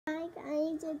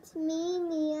It's me,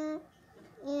 Mia,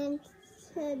 and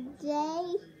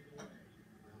today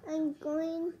I'm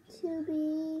going to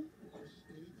be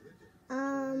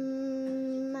today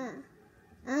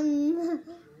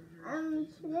I'm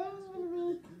going to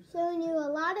be showing you a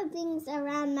lot of things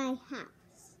around my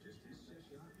house.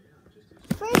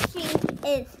 First thing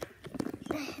is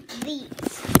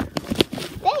these.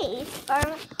 These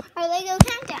are Lego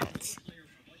countdowns.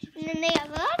 And then they have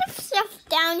a lot of stuff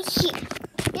down here.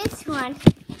 This one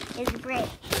is great.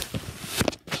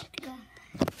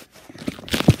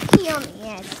 He only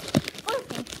has 4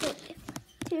 things.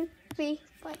 2, 3,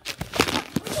 4.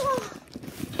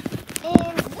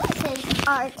 And this is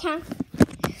our count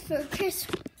for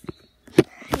Christmas.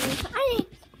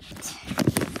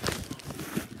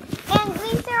 And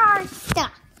these are our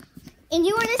stuff. And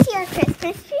you want to see our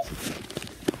Christmas tree?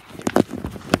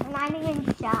 And I'm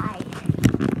inside.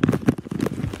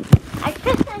 Our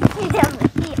Christmas tree's over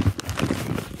here.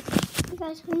 You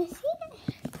guys want to see it?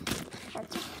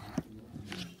 That's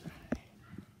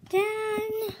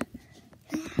done.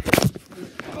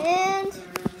 And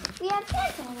we have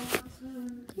this one.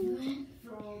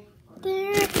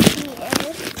 There he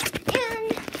is. And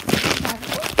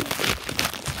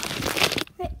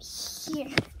right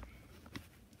here.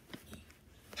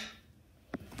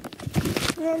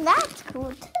 And that's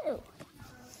cool too.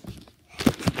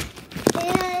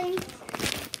 And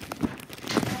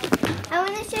I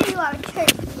want to show you our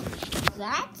turkey.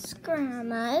 That's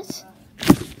Grandma's.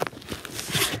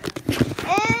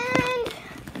 And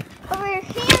over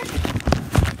here,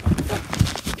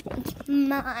 it's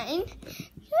mine.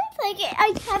 Looks like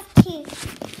I have 2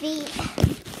 feet.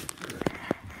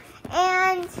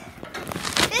 And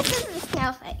this is a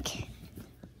snowflake.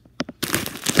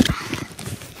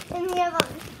 And we have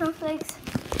other snowflakes.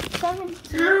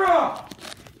 17. Yeah!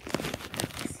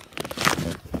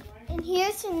 And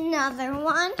here's another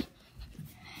one.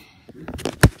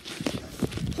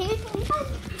 Here's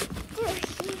another.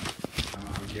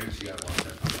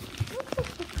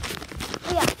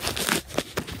 Yeah.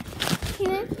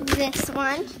 Here's this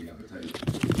one.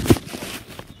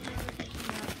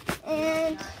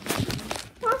 And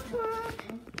this one.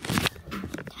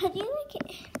 How do you like it?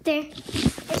 There.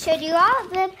 I showed you all of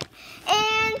them.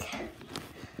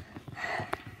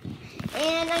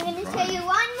 And I'm going to show you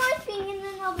one more thing and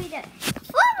then I'll be done.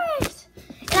 Flowers!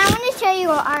 And I want to show you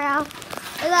our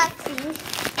Alexis.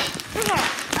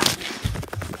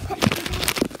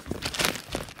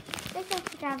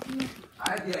 I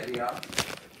had the idea.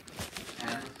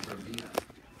 And Rabina.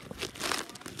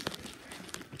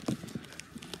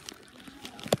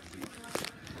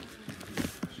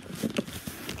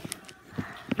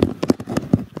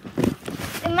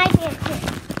 It might be a kid.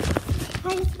 I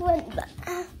just wouldn't, but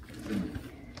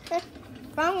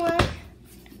wrong one.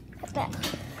 Cut that.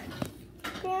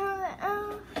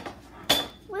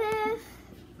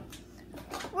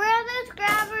 Where are those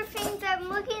grabber things? I'm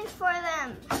looking for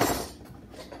them.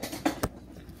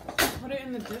 Put it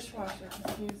in the dishwasher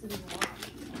because you use it in the wash.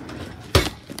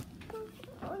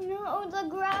 Oh no, the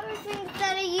grabber things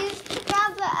that I used to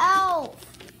grab the elf.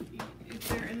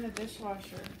 They're in the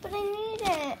dishwasher. But I need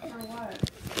it. For what?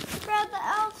 Grab the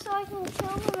elf so I can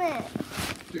kill him it.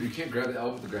 Dude, you can't grab the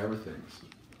elf with the grabber things.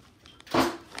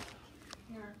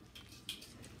 Here.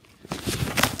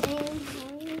 And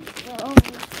here we go.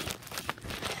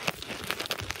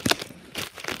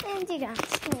 And you got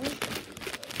some.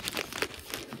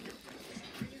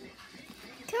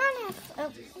 Come on, F.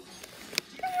 Oh.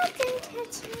 Come on, don't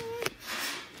touch me.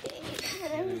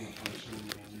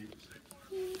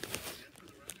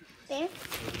 There.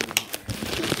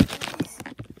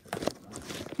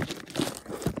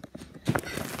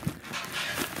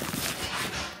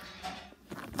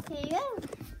 Here you go.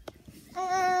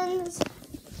 And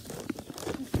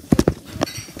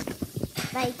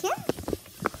bacon.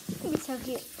 It's so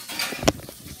cute.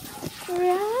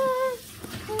 Right.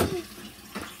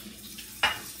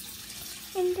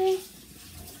 And then